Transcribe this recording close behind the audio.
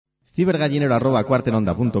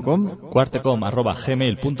cibergallinero@cuartenonda.com,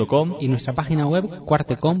 cuartecom@gmail.com y nuestra página web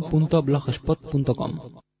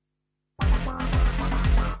cuartecom.blogspot.com.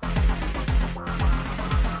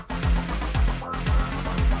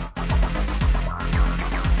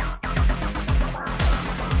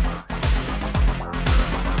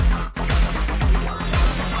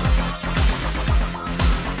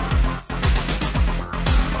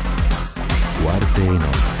 Cuarte en Onda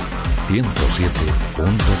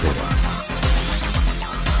 107.0.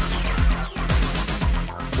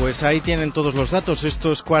 Pues ahí tienen todos los datos.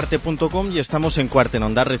 Esto es cuarte.com y estamos en Cuarte en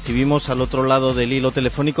Onda. Recibimos al otro lado del hilo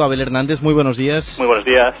telefónico a Abel Hernández. Muy buenos días. Muy buenos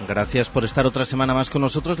días. Gracias por estar otra semana más con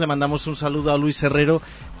nosotros. Le mandamos un saludo a Luis Herrero,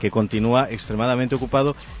 que continúa extremadamente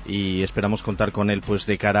ocupado, y esperamos contar con él pues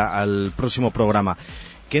de cara al próximo programa.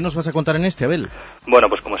 ¿Qué nos vas a contar en este, Abel? Bueno,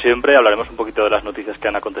 pues como siempre hablaremos un poquito de las noticias que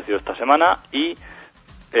han acontecido esta semana y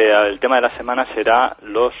el tema de la semana será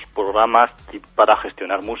los programas para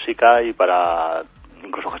gestionar música y para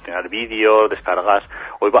incluso gestionar vídeo, descargas.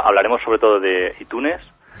 Hoy hablaremos sobre todo de iTunes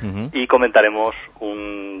y comentaremos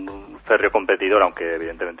un férreo competidor, aunque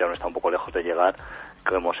evidentemente aún está un poco lejos de llegar,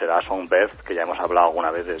 como será Songbird, que ya hemos hablado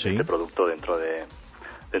alguna vez de este producto dentro del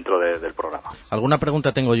programa. Alguna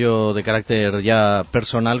pregunta tengo yo de carácter ya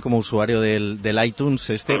personal como usuario del iTunes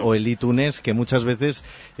o el iTunes, que muchas veces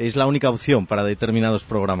es la única opción para determinados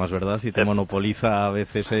programas, ¿verdad? Y te monopoliza a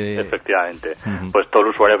veces... Efectivamente. Pues todo el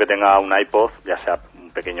usuario que tenga un iPod, ya sea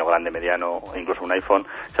pequeño, grande, mediano o incluso un iPhone,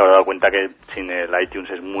 se habrá dado cuenta que sin el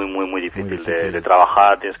iTunes es muy difícil de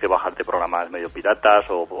trabajar. Tienes que bajarte programas medio piratas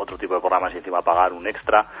o otro tipo de programas y encima pagar un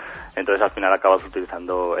extra. Entonces al final acabas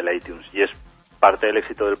utilizando el iTunes y es parte del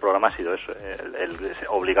éxito del programa ha sido eso, el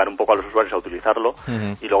obligar un poco a los usuarios a utilizarlo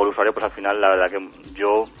y luego el usuario pues al final la verdad que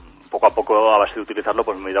yo poco a poco a base de utilizarlo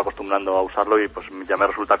pues me he ido acostumbrando a usarlo y pues ya me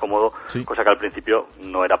resulta cómodo, cosa que al principio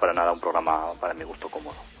no era para nada un programa para mi gusto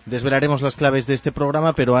cómodo. Desvelaremos las claves de este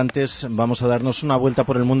programa, pero antes vamos a darnos una vuelta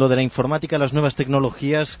por el mundo de la informática, las nuevas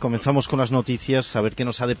tecnologías. Comenzamos con las noticias, a ver qué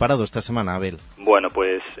nos ha deparado esta semana, Abel. Bueno,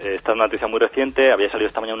 pues esta es una noticia muy reciente. Había salido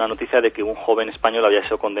esta mañana una noticia de que un joven español había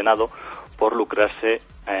sido condenado por lucrarse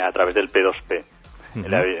a través del P2P.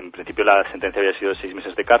 En principio la sentencia había sido de 6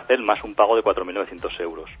 meses de cárcel más un pago de 4.900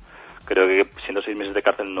 euros. Creo que siendo 6 meses de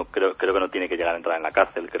cárcel creo que no tiene que llegar a entrar en la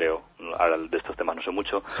cárcel, creo. Ahora de estos temas no sé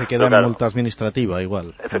mucho. Se queda en multa administrativa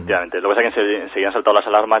igual. Efectivamente. Lo que pasa es que se habían saltado las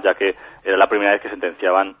alarmas, ya que era la primera vez que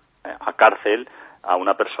sentenciaban a cárcel a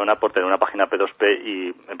una persona por tener una página P2P y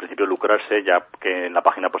en principio lucrarse, ya que en la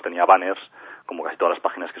página pues tenía banners, como casi todas las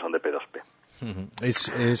páginas que son de P2P.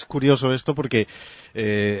 Es curioso esto porque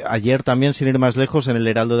ayer también, sin ir más lejos, en el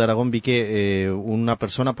Heraldo de Aragón vi que una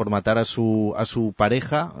persona por matar a su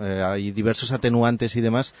pareja, hay diversos atenuantes y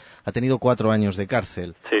demás, ha tenido 4 años de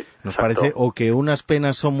cárcel. Sí, nos exacto. Parece o que unas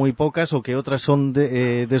penas son muy pocas o que otras son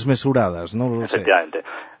desmesuradas, ¿no? Lo sé. Efectivamente.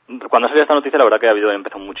 Cuando salió esta noticia la verdad que ha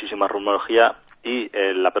empezado muchísima rumorología y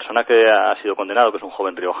la persona que ha sido condenado, que es un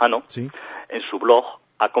joven riojano, en su blog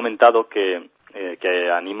ha comentado que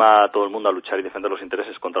anima a todo el mundo a luchar y defender los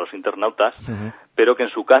intereses contra los internautas, pero que en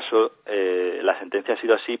su caso la sentencia ha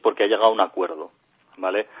sido así porque ha llegado a un acuerdo,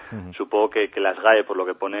 ¿vale? Supongo que las GAE, por lo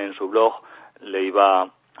que pone en su blog, le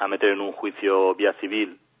iba a meter en un juicio vía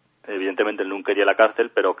civil. Evidentemente él no quería la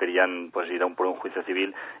cárcel, pero querían pues ir por un juicio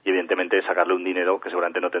civil y evidentemente sacarle un dinero que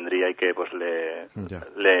seguramente no tendría y que pues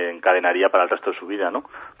le encadenaría para el resto de su vida, ¿no?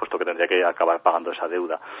 Puesto que tendría que acabar pagando esa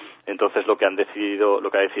deuda. Entonces lo que ha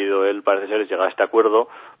decidido él parece ser es llegar a este acuerdo,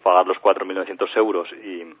 pagar los 4.900 euros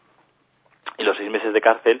y los 6 meses de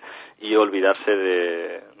cárcel y olvidarse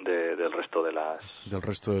del resto del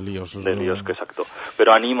resto de líos. Que exacto.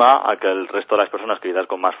 Pero anima a que el resto de las personas que quizás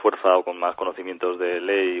con más fuerza o con más conocimientos de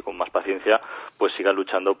ley y con más paciencia pues sigan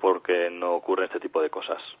luchando porque no ocurren este tipo de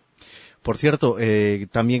cosas. Por cierto,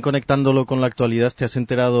 también conectándolo con la actualidad, te has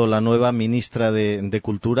enterado, la nueva ministra de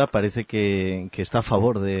Cultura parece que está a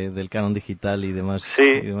favor del canon digital y demás. Sí,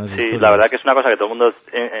 la verdad que es una cosa que todo el mundo,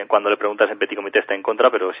 cuando le preguntas en Petit Comité, está en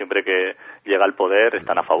contra, pero siempre que llega al poder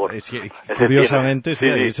están a favor. Curiosamente,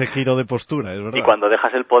 hay ese giro de postura, es verdad. Y cuando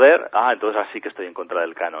dejas el poder, entonces así que estoy en contra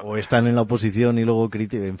del canon. O están en la oposición y luego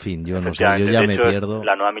critican, en fin, yo no sé, yo ya me pierdo.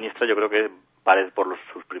 La nueva ministra yo creo que parece por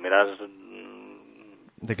sus primeras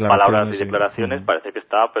palabras y declaraciones parece que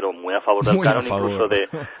está pero muy a favor del canon, incluso de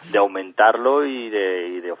aumentarlo y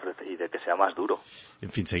de que sea más duro.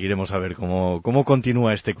 En fin, seguiremos a ver cómo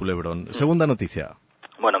continúa este culebrón. Segunda noticia.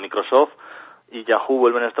 Bueno, Microsoft y Yahoo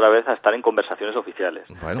vuelven otra vez a estar en conversaciones oficiales.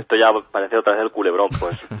 Bueno. Esto ya parece otra vez el culebrón,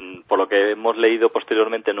 pues por lo que hemos leído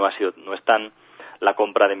posteriormente no es tan la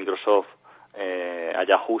compra de Microsoft a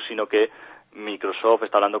Yahoo, sino que Microsoft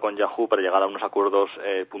está hablando con Yahoo para llegar a unos acuerdos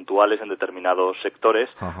puntuales en determinados sectores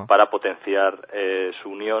para potenciar su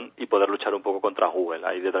unión y poder luchar un poco contra Google.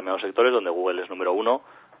 Hay determinados sectores donde Google es número uno,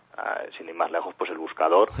 sin ir más lejos, pues el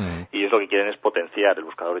buscador, y es lo que quieren es potenciar el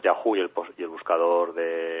buscador Yahoo y el buscador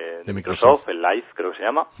de Microsoft, el Live creo que se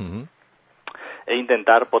llama, e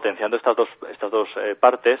intentar, potenciando estas dos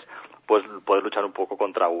partes, pues poder luchar un poco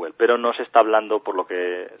contra Google. Pero no se está hablando, por lo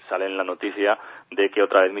que sale en la noticia, de que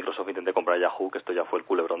otra vez Microsoft intente comprar Yahoo, que esto ya fue el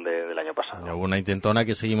culebrón del año pasado. Ya hubo una intentona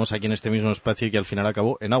que seguimos aquí en este mismo espacio y que al final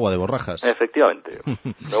acabó en agua de borrajas. Efectivamente,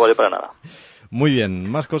 no vale para nada. Muy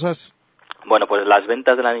bien, ¿más cosas? Bueno, pues las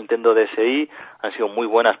ventas de la Nintendo DSi han sido muy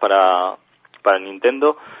buenas para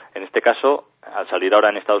Nintendo. En este caso, al salir ahora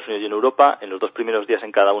en Estados Unidos y en Europa, en los 2 primeros días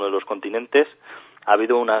en cada uno de los continentes, ha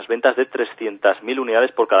habido unas ventas de 300.000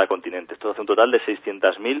 unidades por cada continente. Esto hace un total de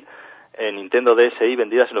 600.000 Nintendo DSi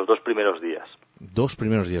vendidas en los 2 primeros días. 2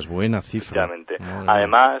 primeros días, buena cifra. Efectivamente.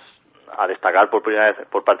 Además, a destacar por primera vez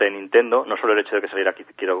por parte de Nintendo, no solo el hecho de que saliera aquí,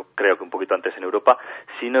 creo que un poquito antes en Europa,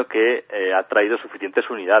 sino que ha traído suficientes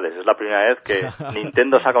unidades. Es la primera vez que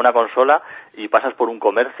Nintendo saca una consola y pasas por un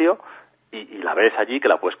comercio y la ves allí, que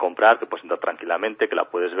la puedes comprar, que puedes entrar tranquilamente, que la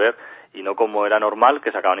puedes ver, y no como era normal, que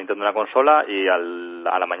sacaba Nintendo una consola y a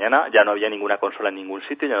la mañana ya no había ninguna consola en ningún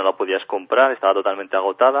sitio, ya no la podías comprar, estaba totalmente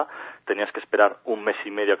agotada, tenías que esperar un mes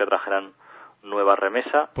y medio a que trajeran nueva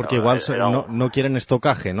remesa. Porque igual no quieren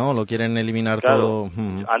estocaje, ¿no? Lo quieren eliminar todo.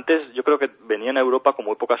 Antes yo creo que venían a Europa con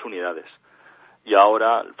muy pocas unidades. Y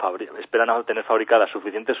ahora esperan a tener fabricadas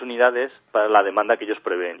suficientes unidades para la demanda que ellos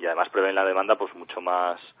prevén. Y además prevén la demanda pues mucho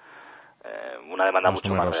más... una demanda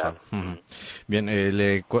mucho más real. Bien,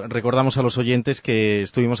 le recordamos a los oyentes que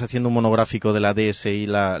estuvimos haciendo un monográfico de la DSi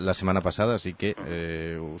la semana pasada, así que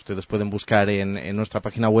ustedes pueden buscar en nuestra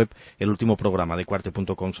página web el último programa de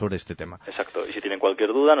Cuarte.com sobre este tema. Exacto, y si tienen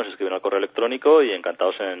cualquier duda nos escriben al correo electrónico y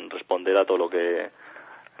encantados en responder a todo lo que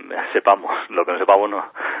sepamos. Lo que no sepamos no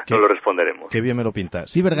lo responderemos. Qué bien me lo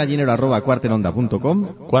pintas.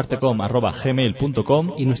 cibergallinero@cuartenonda.com,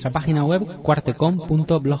 cuartecom@gmail.com y nuestra página web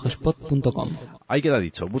cuartecom.blogspot.com. Ahí queda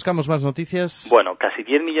dicho. ¿Buscamos más noticias? Bueno, casi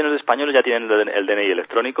 10 millones de españoles ya tienen el DNI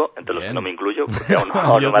electrónico, entre los que no me incluyo, porque aún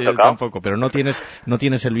no me ha tocado. Tampoco, pero no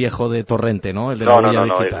tienes el viejo de torrente, ¿no? El de la huella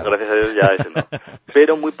digital. Gracias a Dios ya ese no.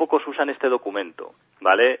 Pero muy pocos usan este documento,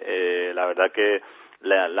 ¿vale? La verdad que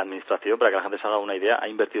la administración, para que la gente se haga una idea, ha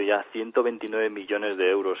invertido ya 129 millones de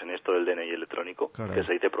euros en esto del DNI electrónico, Caray. Que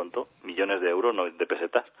se dice pronto, millones de euros, no de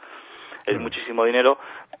pesetas. Es muchísimo dinero,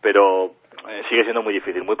 pero sigue siendo muy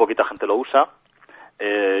difícil. Muy poquita gente lo usa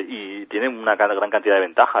y tiene una gran cantidad de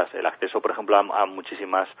ventajas. El acceso, por ejemplo, a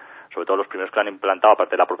muchísimas, sobre todo los primeros que han implantado,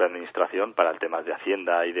 aparte de la propia administración, para el tema de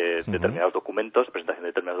Hacienda y de determinados documentos, presentación de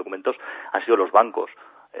determinados documentos, han sido los bancos.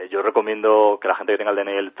 Yo recomiendo que la gente que tenga el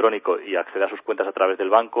DNI electrónico y acceda a sus cuentas a través del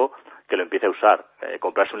banco, que lo empiece a usar.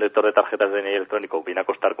 Comprarse un lector de tarjetas de DNI electrónico viene a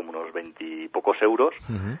costar como unos 20 y pocos euros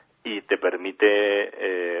y te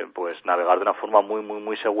permite pues navegar de una forma muy muy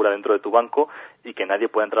muy segura dentro de tu banco y que nadie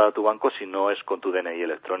pueda entrar a tu banco si no es con tu DNI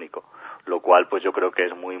electrónico, lo cual pues yo creo que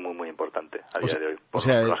es muy muy muy importante a día de hoy, por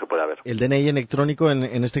lo que puede haber. El DNI electrónico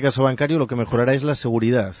en este caso bancario lo que mejorará es la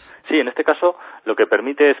seguridad. Sí, en este caso lo que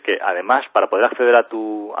permite es que además para poder acceder a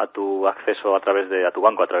tu acceso a tu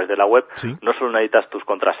banco a través de la web, no solo necesitas tus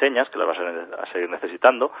contraseñas, que las vas a seguir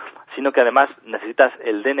necesitando, sino que además necesitas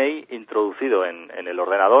el DNI introducido en el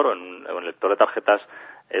ordenador o en el lector de tarjetas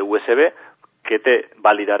USB, que te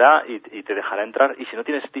validará y te dejará entrar, y si no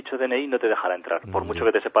tienes dicho DNI no te dejará entrar, por mucho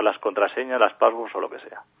que te sepas las contraseñas, las passwords o lo que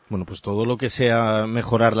sea. Bueno, pues todo lo que sea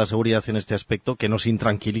mejorar la seguridad en este aspecto, que nos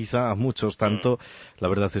intranquiliza a muchos tanto, la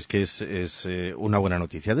verdad es que es una buena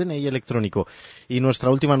noticia. DNI electrónico. Y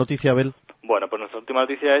nuestra última noticia, Abel. Bueno, pues nuestra última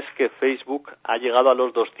noticia es que Facebook ha llegado a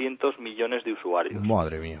los 200 millones de usuarios.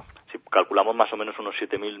 Madre mía. Si calculamos más o menos unos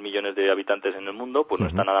 7.000 millones de habitantes en el mundo, pues no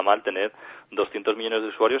está nada mal tener 200 millones de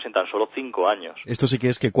usuarios en tan solo 5 años. Esto sí que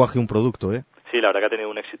es que cuaje un producto, ¿eh? Sí, la verdad que ha tenido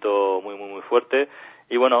un éxito muy, muy, muy fuerte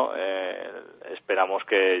y bueno, esperamos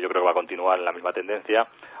que yo creo que va a continuar en la misma tendencia.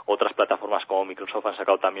 Otras plataformas como Microsoft han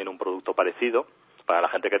sacado también un producto parecido. Para la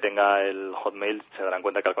gente que tenga el Hotmail se darán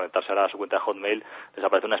cuenta que al conectarse ahora a su cuenta de Hotmail les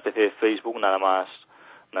aparece una especie de Facebook nada más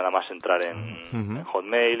entrar en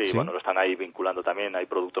Hotmail y bueno, lo están ahí vinculando también. Hay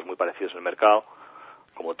productos muy parecidos en el mercado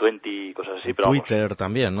como 20 y cosas así, pero Twitter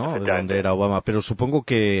también, ¿no? De donde era Obama, pero supongo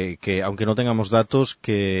que aunque no tengamos datos,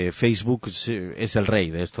 que Facebook es el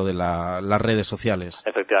rey de esto de las redes sociales.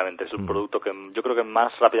 Efectivamente, es un producto que yo creo que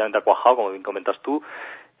más rápidamente ha cuajado, como bien comentas tú,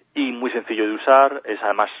 y muy sencillo de usar. Es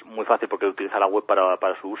además muy fácil porque utiliza la web para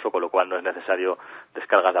su uso, con lo cual no es necesario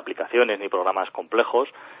descargas de aplicaciones ni programas complejos.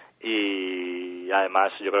 y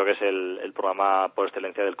además yo creo que es el programa por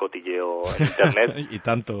excelencia del cotilleo en Internet. Y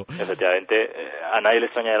tanto. Efectivamente, a nadie le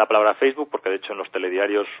extraña la palabra Facebook, porque de hecho en los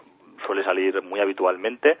telediarios suele salir muy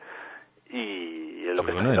habitualmente, y es lo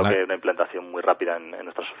que creo que es una implantación muy rápida en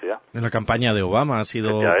nuestra sociedad. En la campaña de Obama ha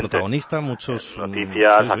sido protagonista, muchos...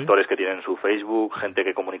 Noticias, actores que tienen su Facebook, gente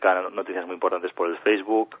que comunica noticias muy importantes por el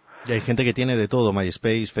Facebook. Y hay gente que tiene de todo,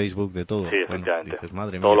 MySpace, Facebook, de todo. Sí, efectivamente. Dices,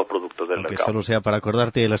 madre mía, todos los productos del aunque mercado. Solo sea para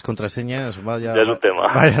acordarte de las contraseñas, vaya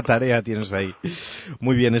tarea tienes ahí.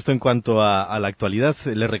 Muy bien, esto en cuanto a la actualidad.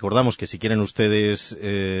 Les recordamos que si quieren ustedes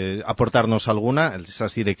aportarnos alguna,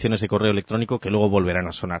 esas direcciones de correo electrónico que luego volverán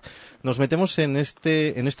a sonar. Nos metemos en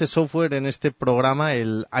este software, en este programa,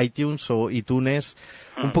 el iTunes o iTunes,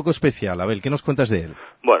 un poco especial. Abel, ¿qué nos cuentas de él?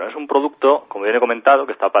 Bueno, es un producto, como bien he comentado,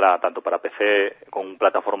 que está tanto para PC con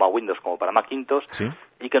plataforma Windows como para Macintosh, ¿sí?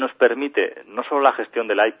 Y que nos permite no solo la gestión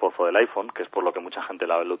del iPod o del iPhone, que es por lo que mucha gente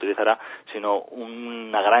lo utilizará, sino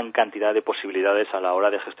una gran cantidad de posibilidades a la hora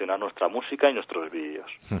de gestionar nuestra música y nuestros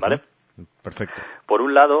vídeos, ¿vale? Perfecto. Por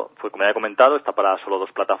un lado, como ya he comentado, está para solo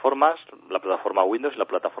dos plataformas, la plataforma Windows y la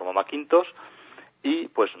plataforma Macintosh, y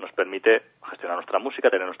pues nos permite gestionar nuestra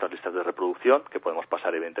música, tener nuestras listas de reproducción, que podemos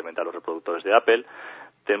pasar evidentemente a los reproductores de Apple.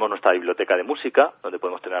 Tenemos nuestra biblioteca de música, donde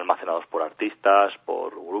podemos tener almacenados por artistas,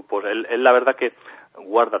 por grupos. Él la verdad que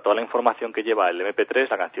guarda toda la información que lleva el MP3,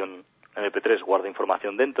 la canción MP3 guarda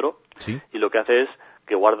información dentro, ¿sí? Y lo que hace es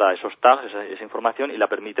que guarda esos tags, esa información, y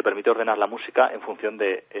permite ordenar la música en función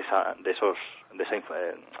de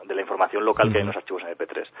la información local que hay en los archivos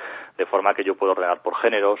MP3. De forma que yo puedo ordenar por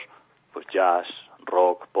géneros, pues jazz,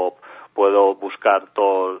 rock, pop. Puedo buscar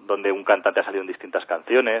donde un cantante ha salido en distintas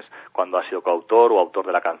canciones, cuando ha sido coautor o autor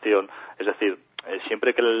de la canción. Es decir,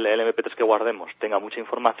 siempre que el MP3 que guardemos tenga mucha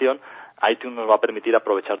información, iTunes nos va a permitir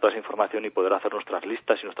aprovechar toda esa información y poder hacer nuestras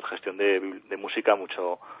listas y nuestra gestión de música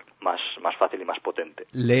mucho más fácil y más potente.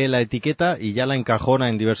 Lee la etiqueta y ya la encajona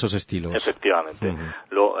en diversos estilos. Efectivamente.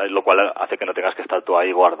 Lo cual hace que no tengas que estar tú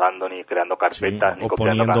ahí guardando ni creando carpetas, ni o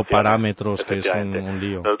copiando poniendo canciones. parámetros, que es un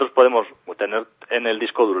lío. Nosotros podemos tener en el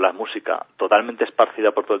disco duro la música totalmente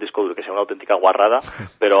esparcida por todo el disco duro, que sea una auténtica guarrada,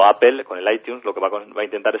 pero Apple, con el iTunes, lo que va a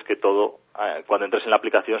intentar es que todo, cuando entres en la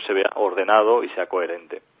aplicación, se vea ordenado y sea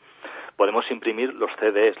coherente. Podemos imprimir los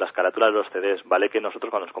CDs, las carátulas de los CDs. Vale que nosotros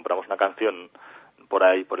cuando nos compramos una canción por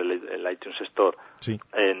ahí, por el iTunes Store, sí,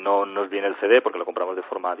 no nos viene el CD porque lo compramos de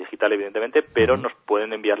forma digital, evidentemente, pero nos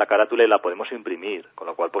pueden enviar la carátula y la podemos imprimir, con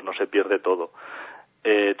lo cual pues no se pierde todo.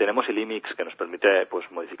 Tenemos el iMix, que nos permite pues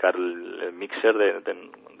modificar el mixer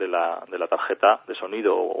de la tarjeta de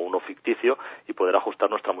sonido o uno ficticio y poder ajustar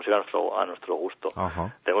nuestra música a nuestro gusto.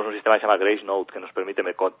 Ajá. Tenemos un sistema que se llama Grace Note, que nos permite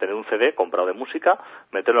tener un CD comprado de música,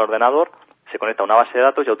 meterlo en el ordenador, se conecta a una base de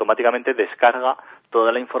datos y automáticamente descarga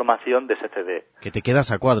toda la información de ese CD. Que te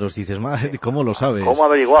quedas a cuadros, dices, madre, ¿cómo lo sabes? ¿Cómo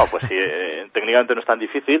averiguado? Pues sí, técnicamente no es tan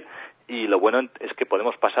difícil, y lo bueno es que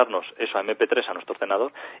podemos pasarnos eso a MP3 a nuestro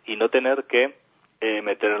ordenador y no tener que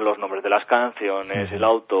meter los nombres de las canciones, el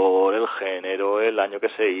autor, el género, el año que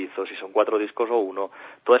se hizo, si son 4 discos o 1.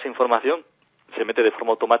 Toda esa información se mete de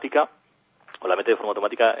forma automática, o la mete de forma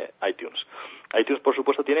automática iTunes. iTunes, por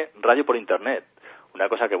supuesto, tiene radio por Internet. Una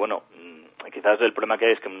cosa que, bueno, quizás el problema que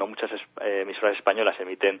hay es que no muchas emisoras españolas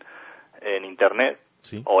emiten en Internet,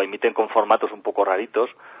 ¿sí? O emiten con formatos un poco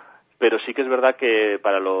raritos, pero sí que es verdad que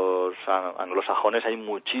para los anglosajones hay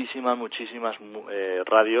muchísimas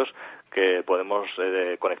radios que podemos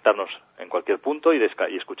conectarnos en cualquier punto y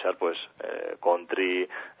escuchar pues country,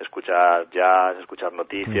 escuchar jazz, escuchar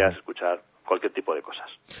noticias, escuchar cualquier tipo de cosas.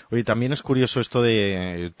 Oye, también es curioso esto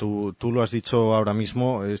de, tú lo has dicho ahora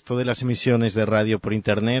mismo, esto de las emisiones de radio por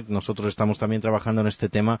Internet. Nosotros estamos también trabajando en este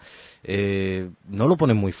tema. No lo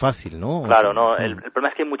ponen muy fácil, ¿no? Claro, no. El problema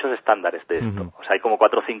es que hay muchos estándares de esto. O sea, hay como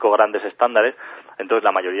 4 o 5 grandes estándares. Entonces,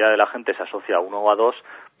 la mayoría de la gente se asocia a uno o a dos,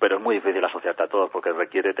 pero es muy difícil asociarte a todos porque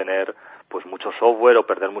requiere tener pues mucho software o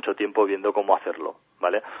perder mucho tiempo viendo cómo hacerlo,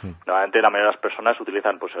 ¿vale? Normalmente la mayoría de las personas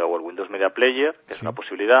utilizan pues el Windows Media Player, que es una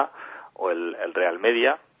posibilidad, o el Real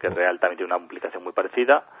Media, que Real también tiene una aplicación muy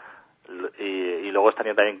parecida, y luego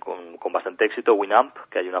estaría también con bastante éxito Winamp,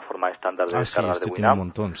 que hay una forma estándar de descargar de Winamp, tiene un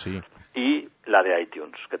montón, sí. Y la de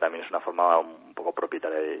iTunes, que también es una forma un poco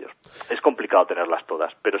propietaria de ellos. Es complicado tenerlas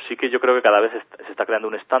todas, pero sí que yo creo que cada vez se está creando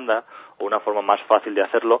un estándar o una forma más fácil de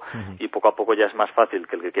hacerlo, y poco a poco ya es más fácil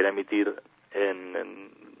que el que quiera emitir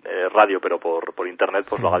en radio, pero por Internet,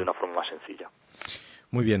 pues lo haga de una forma más sencilla.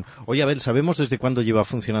 Muy bien. Oye, Abel, ¿sabemos desde cuándo lleva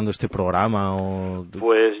funcionando este programa?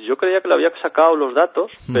 Pues yo creía que lo había sacado los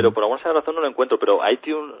datos, pero por alguna razón no lo encuentro. Pero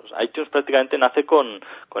iTunes prácticamente nace con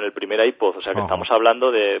el primer iPod, o sea que estamos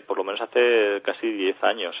hablando de por lo menos hace casi 10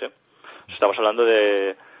 años, ¿eh? Estamos hablando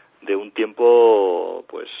de de un tiempo,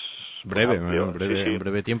 pues... Breve, amplio. En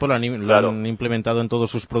breve tiempo lo han implementado en todos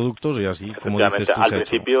sus productos y así, como dices tú, al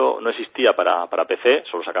principio no existía para PC,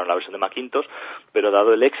 solo sacaron la versión de Macintosh, pero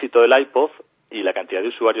dado el éxito del iPod y la cantidad de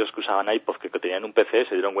usuarios que usaban iPod que tenían un PC,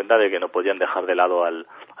 se dieron cuenta de que no podían dejar de lado al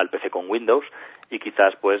PC con Windows y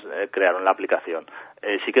quizás pues crearon la aplicación.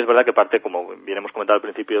 Sí que es verdad que parte, como bien hemos comentado al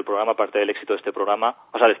principio del programa, parte del éxito de este programa,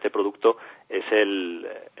 de este producto, es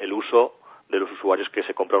el uso de los usuarios que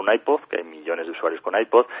se compran un iPod, que hay millones de usuarios con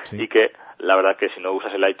iPod, y que la verdad que si no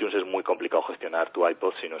usas el iTunes es muy complicado gestionar tu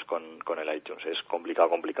iPod si no es con el iTunes. Es complicado,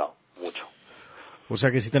 mucho. O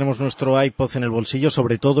sea que si tenemos nuestro iPod en el bolsillo,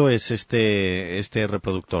 sobre todo es este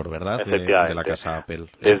reproductor, ¿verdad? De la casa Apple.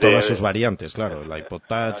 En todas sus variantes, claro, el iPod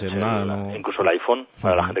Touch, el Nano... Incluso el iPhone,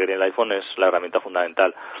 para la gente que tiene el iPhone es la herramienta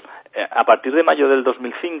fundamental. A partir de mayo del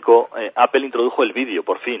 2005, Apple introdujo el vídeo,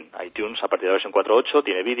 por fin. iTunes, a partir de la versión 4.8,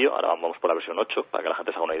 tiene vídeo. Ahora vamos por la versión 8, para que la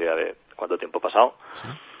gente se haga una idea de cuánto tiempo ha pasado. Sí.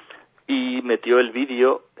 Y metió el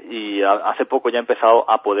vídeo y hace poco ya ha empezado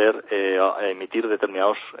a poder emitir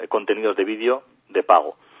determinados contenidos de vídeo de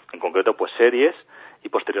pago. En concreto, pues series y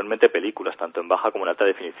posteriormente películas, tanto en baja como en alta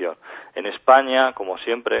definición. En España, como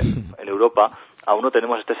siempre, en Europa, aún no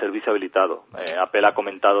tenemos este servicio habilitado. Apple ha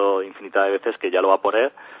comentado infinidad de veces que ya lo va a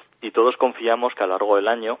poner y todos confiamos que a lo largo del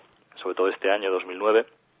año, sobre todo este año 2009,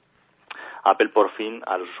 Apple por fin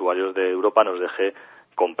a los usuarios de Europa nos deje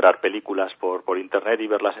comprar películas por internet y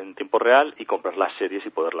verlas en tiempo real y comprar las series y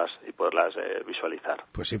poderlas visualizar.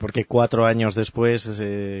 Pues sí, porque 4 años después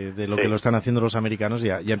de lo que lo están haciendo los americanos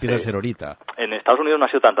ya empieza a ser ahorita. En Estados Unidos no ha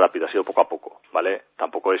sido tan rápido, ha sido poco a poco, ¿vale?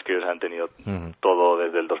 Tampoco es que ellos han tenido todo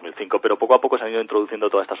desde el 2005, pero poco a poco se han ido introduciendo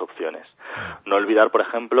todas estas opciones. No olvidar, por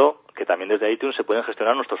ejemplo, que también desde iTunes se pueden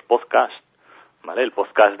gestionar nuestros podcasts, ¿vale? El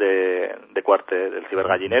podcast de Cuarte del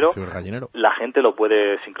Cibergallinero. La gente lo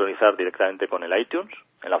puede sincronizar directamente con el iTunes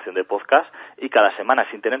en la opción de podcast y cada semana,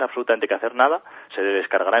 sin tener absolutamente que hacer nada, se le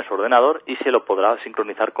descargará en su ordenador y se lo podrá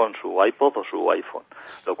sincronizar con su iPod o su iPhone,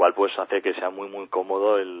 lo cual pues hace que sea muy muy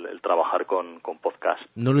cómodo el trabajar con podcast.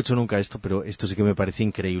 No lo he hecho nunca esto, pero esto sí que me parece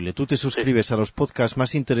increíble. Tú te suscribes a los podcasts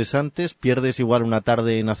más interesantes, pierdes igual una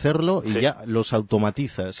tarde en hacerlo y ya los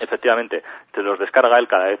automatizas. Efectivamente, te los descarga él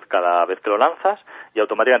cada vez que lo lanzas y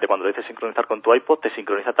automáticamente cuando le dices sincronizar con tu iPod te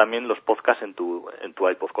sincroniza también los podcasts en tu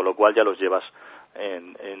iPod, con lo cual ya los llevas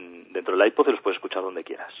dentro del iPod y los puedes escuchar donde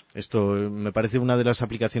quieras. Esto me parece una de las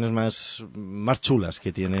aplicaciones más chulas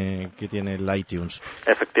que tiene el iTunes.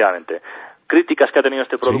 Efectivamente. ¿Críticas que ha tenido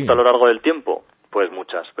este producto a lo largo del tiempo? Pues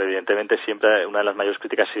muchas. Evidentemente siempre una de las mayores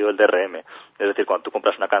críticas ha sido el DRM. Es decir, cuando tú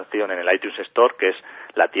compras una canción en el iTunes Store, que es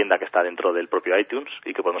la tienda que está dentro del propio iTunes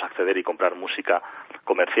y que podemos acceder y comprar música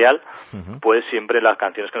comercial, pues siempre las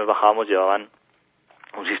canciones que nos bajábamos llevaban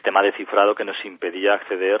un sistema de cifrado que nos impedía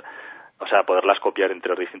acceder, o sea, poderlas copiar entre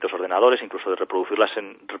los distintos ordenadores, incluso de reproducirlas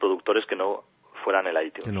en reproductores que no fueran el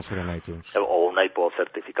iTunes. Que no fueran iTunes. O un iPod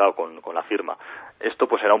certificado con la firma. Esto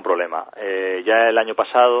pues era un problema. Ya el año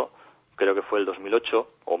pasado, creo que fue el 2008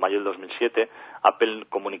 o mayo del 2007, Apple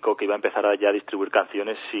comunicó que iba a empezar a ya distribuir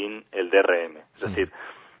canciones sin el DRM. Es decir,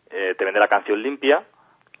 te vende la canción limpia,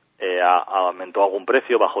 aumentó algún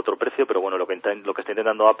precio, bajó otro precio, pero bueno, lo que está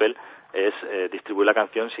intentando Apple es distribuir la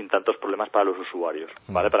canción sin tantos problemas para los usuarios,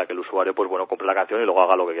 ¿vale? Para que el usuario, pues bueno, compre la canción y luego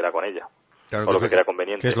haga lo que quiera con ella. Claro, o lo que crea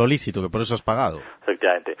conveniente. Que es lo lícito, que por eso has pagado.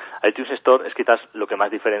 Efectivamente. iTunes Store es quizás lo que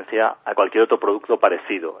más diferencia a cualquier otro producto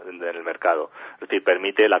parecido en el mercado. Es decir,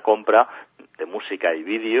 permite la compra de música y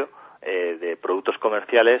vídeo de productos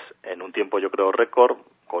comerciales en un tiempo, yo creo, récord,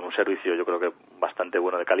 con un servicio, yo creo que bastante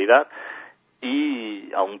bueno de calidad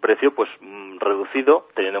y a un precio pues reducido,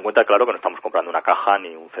 teniendo en cuenta, claro, que no estamos comprando una caja,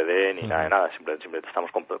 ni un CD, ni nada de nada, simplemente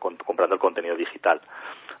estamos comprando el contenido digital.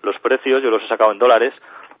 Los precios yo los he sacado en dólares,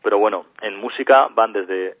 pero bueno, en música van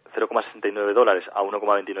desde $0,69 a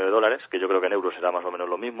 $1,29, que yo creo que en euros será más o menos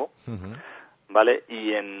lo mismo, ¿vale?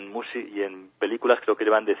 Y en películas creo que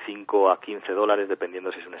van de $5 a $15,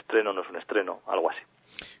 dependiendo si es un estreno o no es un estreno, algo así.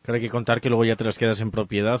 Claro, hay que contar que luego ya te las quedas en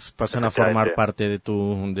propiedad, pasan a formar parte de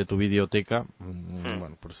tu videoteca,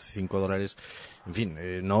 bueno, por $5. En fin,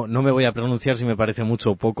 no me voy a pronunciar si me parece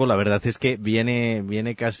mucho o poco, la verdad es que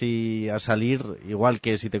viene casi a salir igual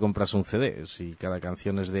que si te compras un CD, si cada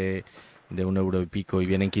canción es de €1 y pico y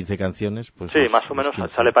vienen 15 canciones, pues... Sí, más o menos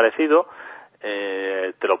sale parecido.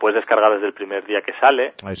 Te lo puedes descargar desde el primer día que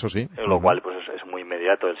sale, eso sí, lo cual pues es muy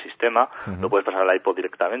inmediato el sistema, lo puedes pasar al iPod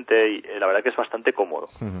directamente y la verdad que es bastante cómodo,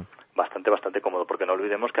 bastante cómodo, porque no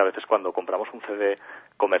olvidemos que a veces cuando compramos un CD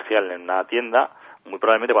comercial en una tienda, muy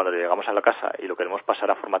probablemente cuando llegamos a la casa y lo queremos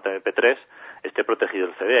pasar a formato MP3, esté protegido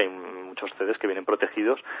el CD. Hay muchos CDs que vienen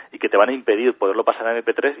protegidos y que te van a impedir poderlo pasar a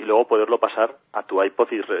MP3 y luego poderlo pasar a tu iPod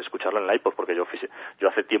y escucharlo en el iPod, porque yo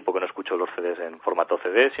hace tiempo que no escucho los CDs en formato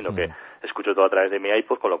CD, sino que escucho todo a través de mi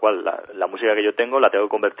iPod, con lo cual la música que yo tengo la tengo que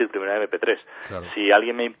convertir primero en MP3. Claro. Si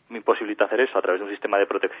alguien me imposibilita hacer eso a través de un sistema de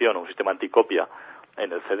protección o un sistema anticopia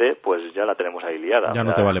en el CD, pues ya la tenemos ahí liada. Ya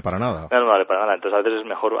no te vale para nada. Ya no vale para nada. Entonces a veces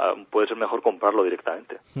puede ser mejor comprarlo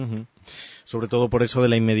directamente. Sobre todo por eso de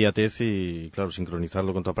la inmediatez y, claro,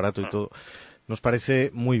 sincronizarlo con tu aparato y todo. Nos parece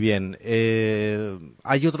muy bien.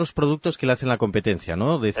 Hay otros productos que le hacen la competencia,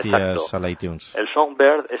 ¿no? Decías. Exacto. Al iTunes. El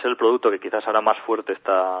Songbird es el producto que quizás ahora más fuerte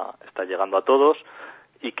está llegando a todos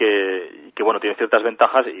y que bueno, tiene ciertas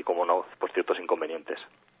ventajas y, como no, pues ciertos inconvenientes.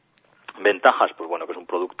 Ventajas, pues bueno, que es un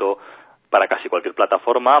producto para casi cualquier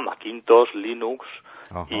plataforma, Macintosh, Linux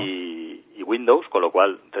y Windows, con lo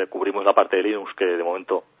cual cubrimos la parte de Linux que de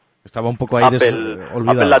momento estaba un poco ahí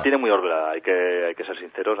olvidada. Apple la tiene muy olvidada, hay que ser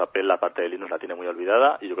sinceros, Apple la parte de Linux la tiene muy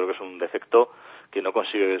olvidada y yo creo que es un defecto que no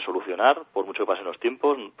consigue solucionar, por mucho que pasen los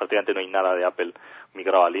tiempos, prácticamente no hay nada de Apple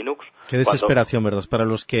migrado a Linux. Qué desesperación, ¿verdad? Para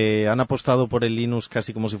los que han apostado por el Linux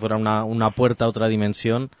casi como si fuera una puerta a otra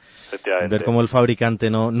dimensión, ver cómo el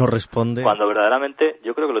fabricante no responde. Cuando verdaderamente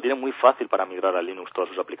yo creo que lo tiene muy fácil para migrar a Linux todas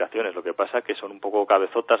sus aplicaciones, lo que pasa es que son un poco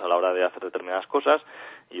cabezotas a la hora de hacer determinadas cosas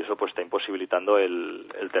y eso pues está imposibilitando el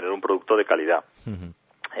tener un producto de calidad.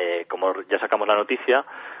 Como ya sacamos la noticia,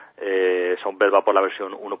 Songbird va por la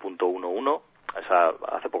versión 1.11,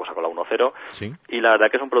 hace poco sacó la 1.0, ¿sí? Y la verdad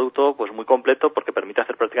que es un producto pues muy completo porque permite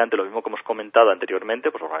hacer prácticamente lo mismo que hemos comentado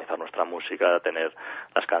anteriormente, pues organizar nuestra música, tener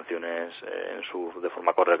las canciones de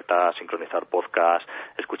forma correcta, sincronizar podcast,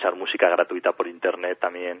 escuchar música gratuita por internet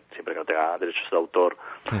también, siempre que no tenga derechos de autor,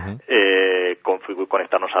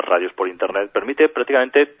 conectarnos a radios por internet, permite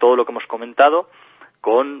prácticamente todo lo que hemos comentado,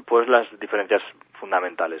 con pues las diferencias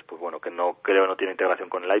fundamentales, pues bueno, que no tiene integración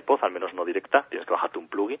con el iPod, al menos no directa, tienes que bajarte un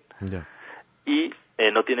plugin. Yeah. Y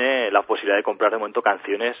no tiene la posibilidad de comprar de momento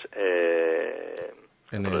canciones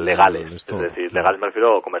legales, es decir, legales me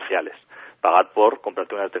refiero a comerciales, pagar por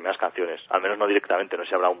comprarte unas determinadas canciones, al menos no directamente, no sé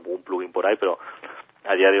si habrá un plugin por ahí, pero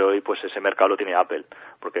a día de hoy pues ese mercado lo tiene Apple,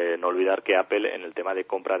 porque no olvidar que Apple en el tema de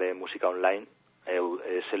compra de música online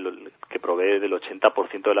es el que provee del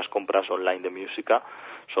 80% de las compras online de música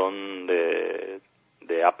son de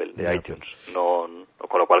Apple, de iTunes. No,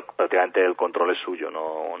 con lo cual prácticamente el control es suyo,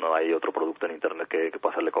 no hay otro producto en internet que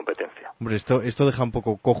pueda hacerle competencia. Hombre, esto deja un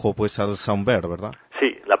poco cojo pues al Songbird, ¿verdad?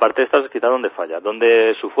 Sí, la parte de esta es quizá donde falla. ¿Dónde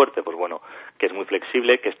es su fuerte? Pues bueno, que es muy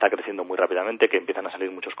flexible, que está creciendo muy rápidamente, que empiezan a salir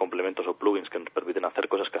muchos complementos o plugins que nos permiten hacer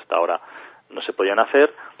cosas que hasta ahora no se podían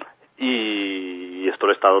hacer. Y esto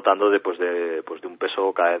le está dotando de un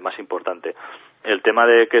peso cada vez más importante. El tema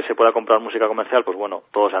de que se pueda comprar música comercial, pues bueno,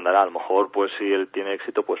 todo se andará. A lo mejor, pues si él tiene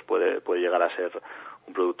éxito, pues puede llegar a ser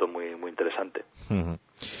un producto muy muy interesante. Uh-huh.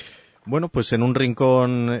 Bueno, pues en un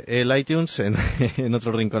rincón el iTunes, en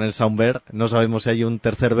otro rincón el Songbird. No sabemos si hay un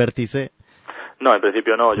tercer vértice. No, en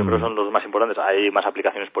principio no. Yo creo que son los más importantes. Hay más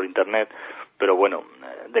aplicaciones por internet, pero bueno,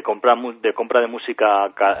 de compra de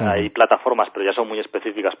música hay plataformas, pero ya son muy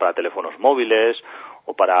específicas para teléfonos móviles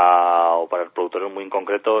o para productores muy en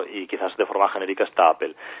concreto, y quizás de forma genérica está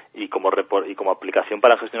Apple. Y como aplicación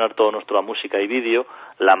para gestionar toda nuestra música y vídeo,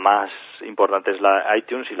 la más importante es la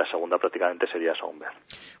iTunes y la segunda prácticamente sería Songbird.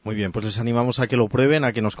 Muy bien, pues les animamos a que lo prueben,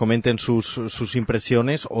 a que nos comenten sus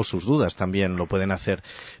impresiones o sus dudas también lo pueden hacer.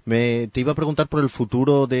 Te iba a preguntar por el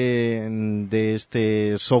futuro de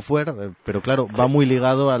este software, pero claro, va muy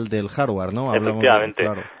ligado al del hardware, ¿no? Efectivamente.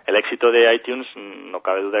 Claro. El éxito de iTunes no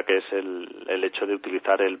cabe duda que es el hecho de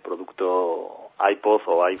utilizar el producto iPod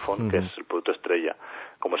o iPhone, que es el producto estrella.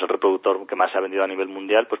 Como es el reproductor que más se ha vendido a nivel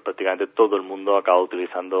mundial, pues prácticamente todo el mundo acaba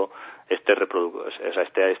utilizando esta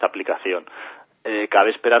aplicación. Cabe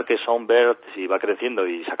esperar que Songbird, si va creciendo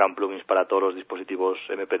y sacan plugins para todos los dispositivos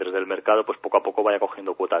MP3 del mercado, pues poco a poco vaya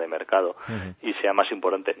cogiendo cuota de mercado y sea más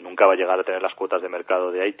importante. Nunca va a llegar a tener las cuotas de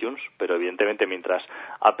mercado de iTunes, pero evidentemente mientras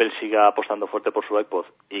Apple siga apostando fuerte por su iPod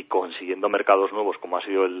y consiguiendo mercados nuevos, como ha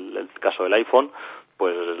sido el caso del iPhone,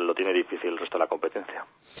 pues lo tiene difícil el resto de la competencia.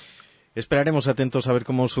 Esperaremos atentos a ver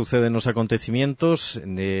cómo suceden los acontecimientos.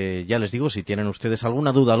 Ya les digo, si tienen ustedes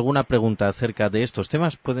alguna duda, alguna pregunta acerca de estos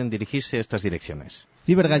temas, pueden dirigirse a estas direcciones.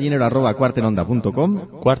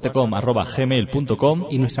 cibergallinero@cuartenonda.com, cuartecom@gmail.com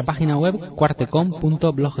y nuestra página web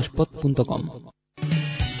cuartecom.blogspot.com.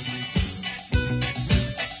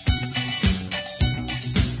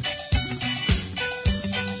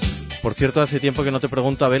 Por cierto, hace tiempo que no te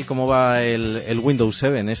pregunto, Abel, ¿cómo va el Windows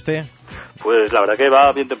 7 Pues la verdad que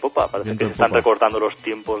va viento en popa. Parece que se están recortando los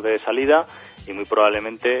tiempos de salida y muy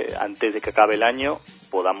probablemente antes de que acabe el año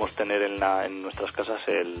podamos tener en nuestras casas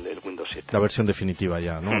el Windows 7. La versión definitiva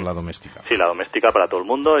ya, ¿no? La doméstica. Sí, la doméstica para todo el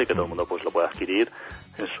mundo y que todo el mundo pues lo pueda adquirir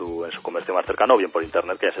en su comercio más cercano o bien por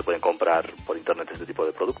internet, que ya se pueden comprar por internet este tipo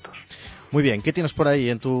de productos. Muy bien, ¿qué tienes por ahí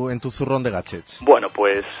en tu zurrón de gadgets? Bueno,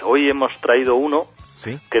 pues hoy hemos traído uno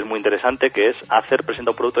 ¿sí? que es muy interesante, que es Acer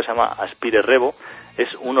presenta un producto que se llama Aspire Revo. Es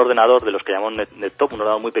un ordenador de los que llamamos Nettop, un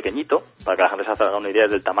ordenador muy pequeñito, para que la gente se haga una idea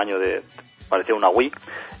del tamaño parecía una Wii.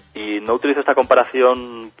 Y no utilizo esta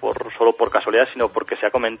comparación solo por casualidad, sino porque se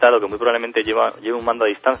ha comentado que muy probablemente lleva un mando a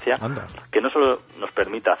distancia. Anda. Que no solo nos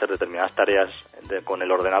permita hacer determinadas tareas con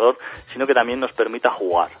el ordenador, sino que también nos permita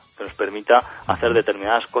jugar, que nos permita hacer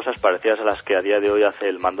determinadas cosas parecidas a las que a día de hoy hace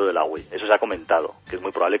el mando de la Wii. Eso se ha comentado, que es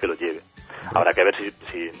muy probable que lo lleve. Habrá que ver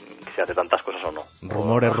si hace tantas cosas o no.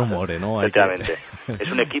 Rumores, ¿no? Efectivamente.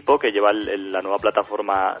 Es un equipo que lleva la nueva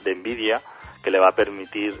plataforma de Nvidia, que le va a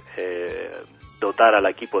permitir dotar al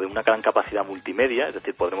equipo de una gran capacidad multimedia, es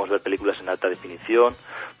decir, podremos ver películas en alta definición,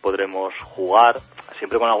 podremos jugar,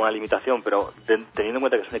 siempre con alguna limitación, pero teniendo en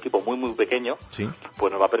cuenta que es un equipo muy muy pequeño, ¿sí?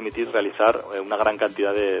 Pues nos va a permitir realizar una gran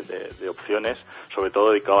cantidad de opciones, sobre todo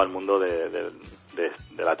dedicado al mundo de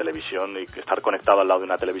la televisión, y estar conectado al lado de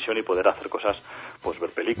una televisión y poder hacer cosas, pues ver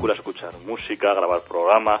películas, escuchar música, grabar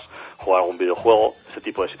programas, jugar algún videojuego, ese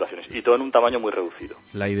tipo de situaciones, y todo en un tamaño muy reducido.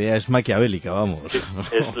 La idea es maquiavélica, vamos. Sí,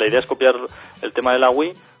 la idea es copiar el tema de la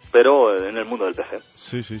Wii, pero en el mundo del PC.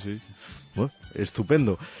 Sí. Bueno,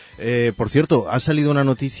 estupendo. Por cierto, ha salido una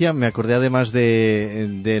noticia, me acordé además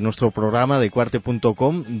de nuestro programa de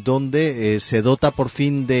Cuarte.com, donde se dota por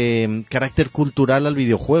fin de carácter cultural al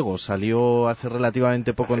videojuego. Salió hace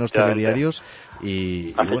relativamente poco en los telediarios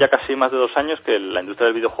y hace ya casi más de 2 años que la industria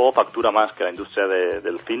del videojuego factura más que la industria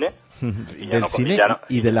del cine.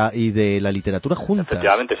 Y de la literatura juntas.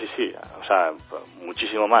 Efectivamente, sí. O sea,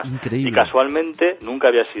 muchísimo más. Increíble. Y casualmente nunca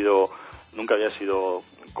había sido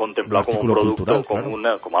contemplado como un producto,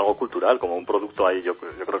 cultural, como algo cultural, como un producto ahí. Yo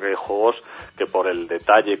creo que hay juegos que por el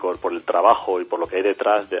detalle, por el trabajo y por lo que hay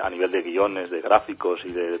detrás a nivel de guiones, de gráficos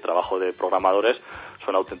y de trabajo de programadores,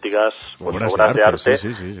 son auténticas obras de arte sí.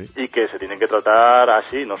 Y que se tienen que tratar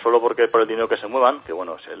así, no solo por el dinero que se muevan, que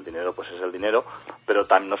bueno, el dinero pues es el dinero, pero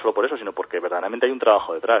también no solo por eso, sino porque verdaderamente hay un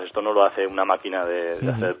trabajo detrás. Esto no lo hace una máquina de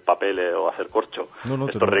hacer papel o hacer corcho.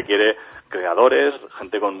 Esto requiere creadores,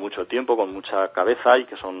 gente con mucho tiempo, con mucha cabeza y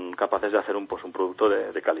que son capaces de hacer un producto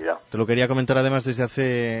de calidad. Te lo quería comentar además desde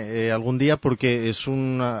hace algún día porque es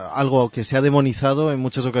algo que se ha demonizado en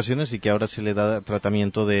muchas ocasiones y que ahora se le da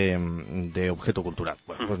tratamiento de objeto cultural.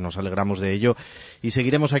 Bueno, pues nos alegramos de ello y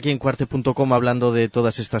seguiremos aquí en Cuarte.com hablando de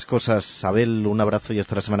todas estas cosas. Abel, un abrazo y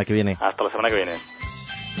hasta la semana que viene. Hasta la semana que viene.